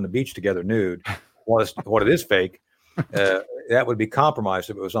the beach together nude was what it is fake. That would be compromised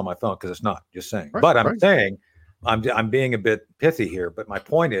if it was on my phone, because it's not. Just saying. But I'm saying I'm being a bit pithy here. But my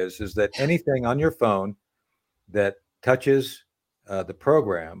point is that anything on your phone that touches the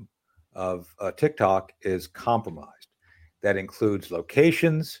program of TikTok is compromised. That includes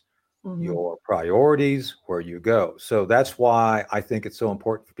locations, your priorities, where you go. So that's why I think it's so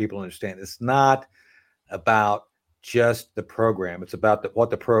important for people to understand it's not about just the program. It's about what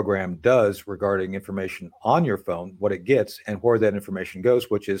the program does regarding information on your phone, what it gets, and where that information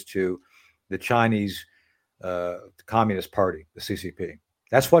goes, which is to the Chinese Communist Party, the CCP.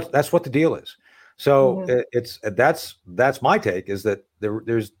 That's what the deal is. So that's my take, is that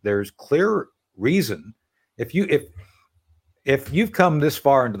there's clear reason. If you've come this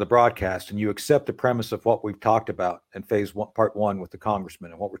far into the broadcast and you accept the premise of what we've talked about in phase one, part one with the congressman,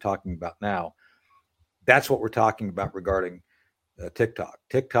 and what we're talking about now, that's what we're talking about regarding TikTok.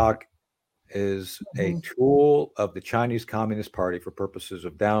 TikTok is a tool of the Chinese Communist Party for purposes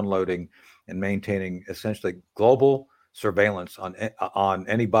of downloading and maintaining essentially global surveillance on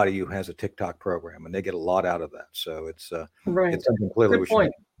anybody who has a TikTok program, and they get a lot out of that. So it's something clearly we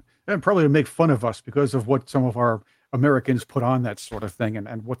should. And probably to make fun of us because of what some of our Americans put on that sort of thing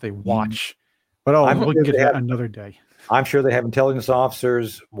and what they watch. But we'll get that another day. I'm sure they have intelligence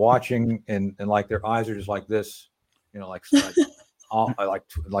officers watching, and like their eyes are just like this, like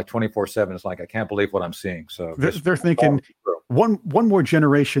 24/7. It's like, I can't believe what I'm seeing. So they're thinking one more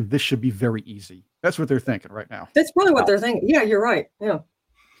generation, this should be very easy. That's what they're thinking right now. That's probably what they're thinking. Yeah, you're right. Yeah.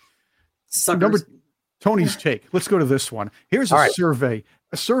 Suckers. Tony's take. Let's go to this one. Here's a survey.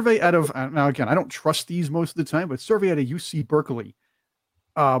 A survey out of, now again, I don't trust these most of the time, but survey out of UC Berkeley.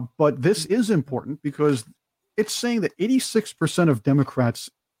 But this is important because it's saying that 86% of Democrats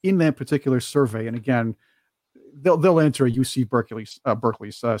in that particular survey, and again, they'll enter a UC Berkeley's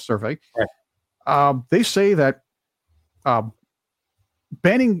survey. Right. They say that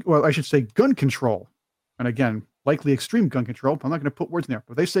gun control, and again, likely extreme gun control. I'm not going to put words in there,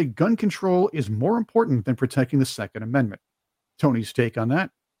 but they say gun control is more important than protecting the Second Amendment. Tony's take on that?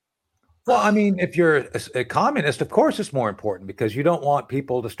 Well, I mean, if you're a communist, of course it's more important, because you don't want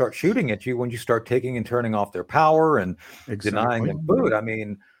people to start shooting at you when you start taking and turning off their power and denying them food. I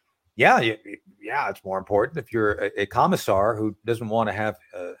mean, it's more important if you're a commissar who doesn't want to have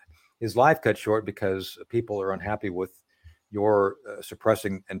his life cut short because people are unhappy with your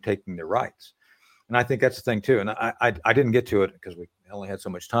suppressing and taking their rights. And I think that's the thing too. And I didn't get to it because we only had so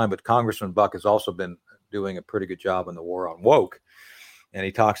much time, but Congressman Buck has also been doing a pretty good job in the war on woke. And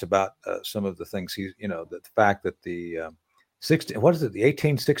he talks about some of the things the fact that the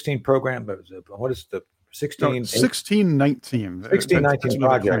 1816 program, but what is the 1619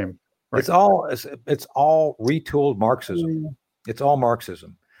 project? Right. It's all retooled Marxism. It's all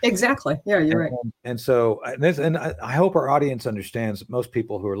Marxism. Exactly. Yeah, you're right. And so, I hope our audience understands that most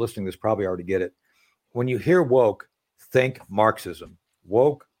people who are listening to this probably already get it. When you hear woke, think Marxism,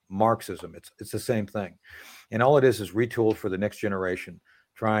 woke Marxism. It's the same thing. And all it is retooled for the next generation,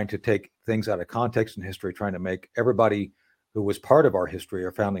 trying to take things out of context in history, trying to make everybody who was part of our history,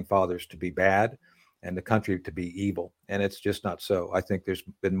 our founding fathers, to be bad and the country to be evil. And it's just not so. I think there's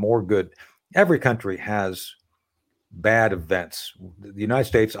been more good. Every country has bad events. The United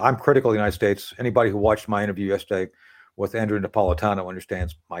States, I'm critical of the United States. Anybody who watched my interview yesterday with Andrew Napolitano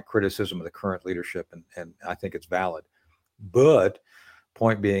understands my criticism of the current leadership, and I think it's valid. But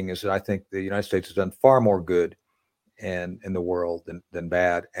point being is that I think the United States has done far more good in the world than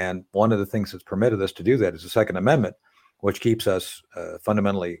bad. And one of the things that's permitted us to do that is the Second Amendment, which keeps us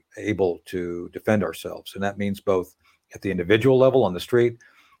fundamentally able to defend ourselves. And that means both at the individual level on the street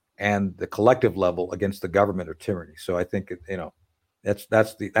and the collective level against the government or tyranny. So I think,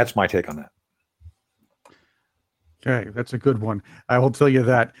 that's my take on that. Okay, that's a good one. I will tell you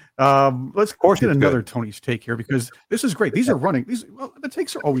that. Let's get another Tony's take here, because this is great. These are running. The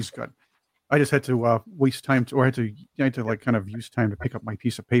takes are always good. I just had to waste time I had to like kind of use time to pick up my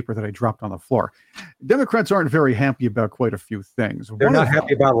piece of paper that I dropped on the floor. Democrats aren't very happy about quite a few things. They're not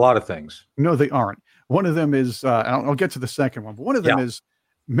happy about a lot of things. No, they aren't. One of them is, I'll get to the second one, but one of them is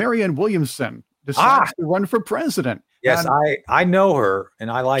Marianne Williamson decides to run for president. Yes, I know her and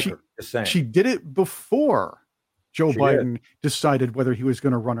I like her. Just saying. She did it before Joe Biden decided whether he was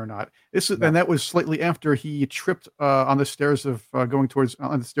going to run or not. And that was slightly after he tripped on the stairs of on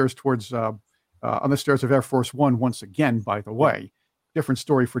the stairs of Air Force One once again. By the way, different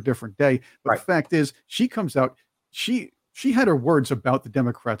story for different day. But the fact is, she comes out. She had her words about the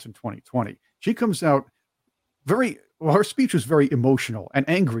Democrats in 2020. She comes out her speech was very emotional and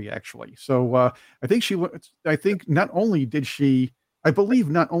angry, actually. So I think not only did she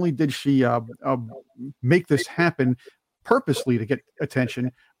make this happen purposely to get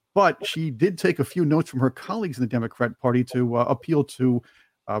attention, but she did take a few notes from her colleagues in the Democrat Party to appeal to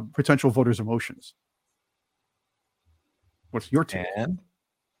potential voters' emotions. What's your take? And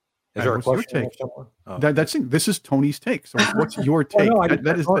is there a question? This is Tony's take. So what's your take?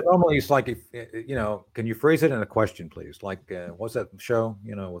 Normally it's like, can you phrase it in a question, please? Like, what's that show?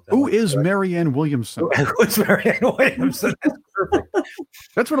 Who is Marianne Williamson? Who's Marianne Williamson? That's perfect.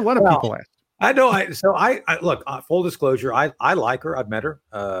 That's what a lot of people ask. I know. I look. Full disclosure, I like her. I've met her,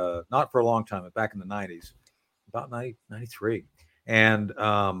 not for a long time, but back in the '90s, about 93, and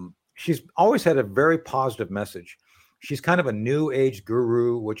she's always had a very positive message. She's kind of a new age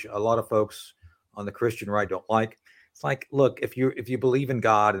guru, which a lot of folks on the Christian right don't like. It's like, look, if you believe in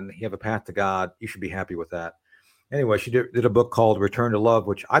God and you have a path to God, you should be happy with that. Anyway, she did a book called Return to Love,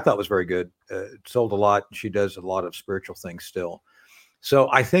 which I thought was very good. It sold a lot. She does a lot of spiritual things still. So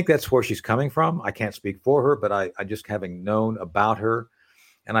I think that's where she's coming from. I can't speak for her, but I just having known about her,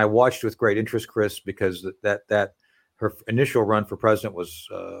 and I watched with great interest, Chris, because that her initial run for president was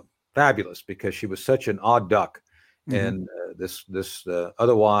fabulous, because she was such an odd duck. And this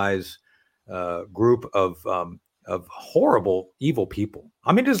otherwise group of horrible, evil people.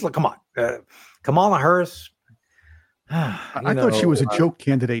 I mean, just look, come on, Kamala Harris. I thought she was a joke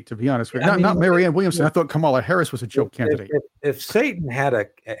candidate, to be honest with you. Not Marianne Williamson. I thought Kamala Harris was a joke candidate. If Satan had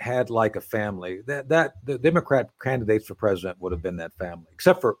like a family, that the Democrat candidates for president would have been that family,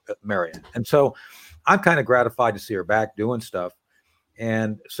 except for Marianne. And so, I'm kind of gratified to see her back doing stuff.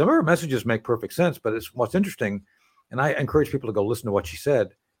 And some of her messages make perfect sense. But what's interesting. And I encourage people to go listen to what she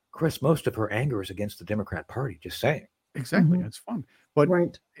said. Chris, most of her anger is against the Democrat Party. Just saying. Exactly, it's fun. But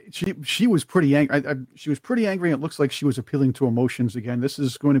she was pretty angry. She was pretty angry. And it looks like she was appealing to emotions again. This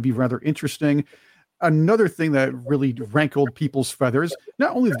is going to be rather interesting. Another thing that really rankled people's feathers,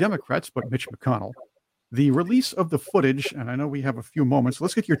 not only the Democrats but Mitch McConnell, the release of the footage. And I know we have a few moments.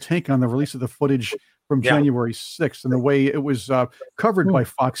 Let's get your take on the release of the footage from January 6th and the way it was covered by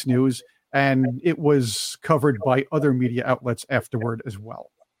Fox News. And it was covered by other media outlets afterward as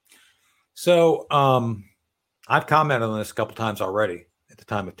well. So I've commented on this a couple times already at the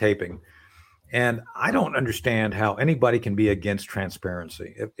time of taping, and I don't understand how anybody can be against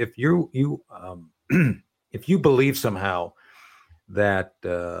transparency. If you if you believe somehow that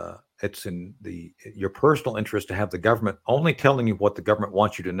it's in your personal interest to have the government only telling you what the government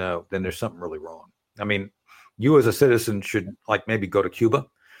wants you to know, then there's something really wrong. I mean, you as a citizen should maybe go to Cuba.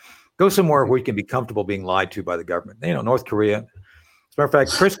 Go somewhere where you can be comfortable being lied to by the government. North Korea. As a matter of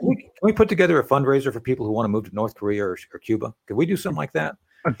fact, Chris, can we put together a fundraiser for people who want to move to North Korea or Cuba? Could we do something like that?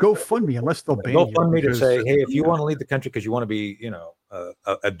 A GoFundMe, unless they'll ban you. GoFundMe to say, hey, if you want to leave the country because you want to be,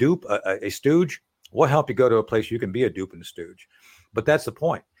 a dupe, a stooge, we'll help you go to a place you can be a dupe and a stooge. But that's the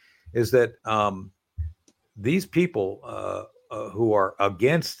point, is that these people who are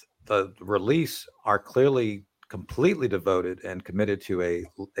against the release are clearly completely devoted and committed to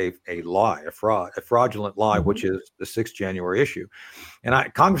a lie, a fraudulent lie, which is the 6th January issue.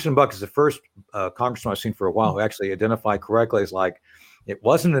 And Congressman Buck is the first congressman I've seen for a while who actually identified correctly as like, it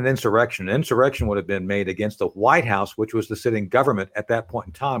wasn't an insurrection. An insurrection would have been made against the White House, which was the sitting government at that point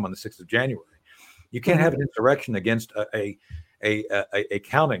in time on the 6th of January. You can't have an insurrection against a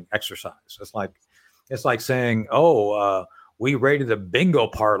counting exercise. It's like saying, we raided a bingo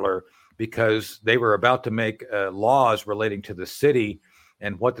parlor because they were about to make laws relating to the city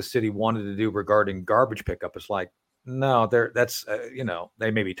and what the city wanted to do regarding garbage pickup. It's like, no, that's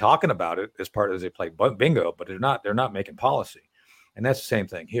they may be talking about it as part as they play bingo, but they're not making policy. And that's the same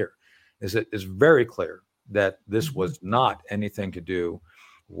thing here. It is very clear that this was not anything to do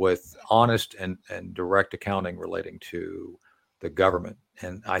with honest and direct accounting relating to the government.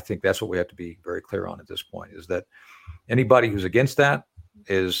 And I think that's what we have to be very clear on at this point, is that anybody who's against that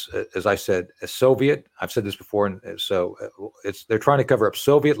is, as I said, a Soviet. I've said this before. And so they're trying to cover up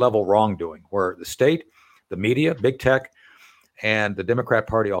Soviet level wrongdoing where the state, the media, big tech, and the Democrat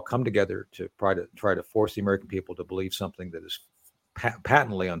Party all come together to try to force the American people to believe something that is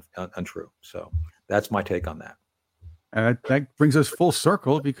patently untrue. So that's my take on that. That brings us full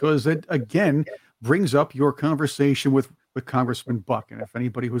circle, because it again brings up your conversation with Congressman Buck. And if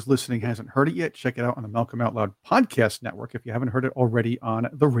anybody who's listening hasn't heard it yet, check it out on the Malcolm Out Loud podcast network if you haven't heard it already on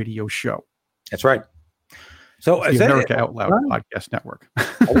the radio show. That's right. So it's the America Out Loud podcast network.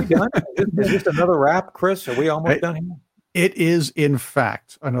 Are we done? Is this another wrap, Chris? Are we almost done here? It is, in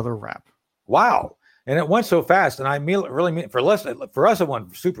fact, another wrap. Wow. And it went so fast. And I really mean for us, it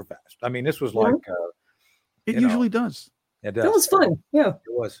went super fast. I mean, this was like... it usually does. It does. That was fun. Yeah. It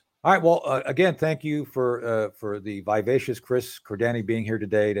was. All right. Well, again, thank you for the vivacious Chris Cordani being here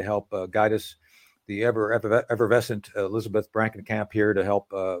today to help guide us, the effervescent Elizabeth Brankenkamp here to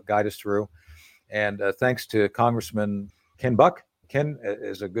help guide us through. And thanks to Congressman Ken Buck. Ken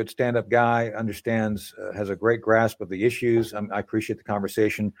is a good stand-up guy, understands, has a great grasp of the issues. I appreciate the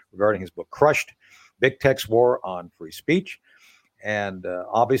conversation regarding his book, Crushed, Big Tech's War on Free Speech. And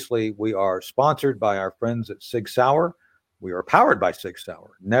obviously, we are sponsored by our friends at Sig Sauer. We are powered by Sig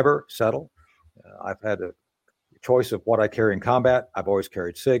Sauer. Never settle. I've had a choice of what I carry in combat. I've always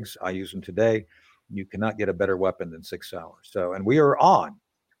carried SIGs. I use them today. You cannot get a better weapon than Sig Sauer. So, and we are on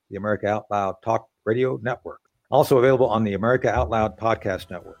the America Out Loud Talk Radio Network. Also available on the America Out Loud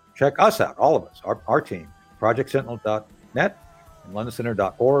Podcast Network. Check us out, all of us, our team, projectsentinel.net and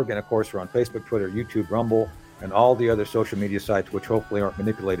londоncenter.org. And of course, we're on Facebook, Twitter, YouTube, Rumble, and all the other social media sites, which hopefully aren't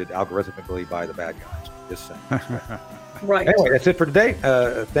manipulated algorithmically by the bad guys. Just saying. Right. Anyway, that's it for today.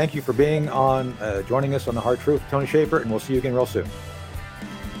 Thank you for being on, joining us on The Hard Truth. Tony Shaffer, and we'll see you again real soon.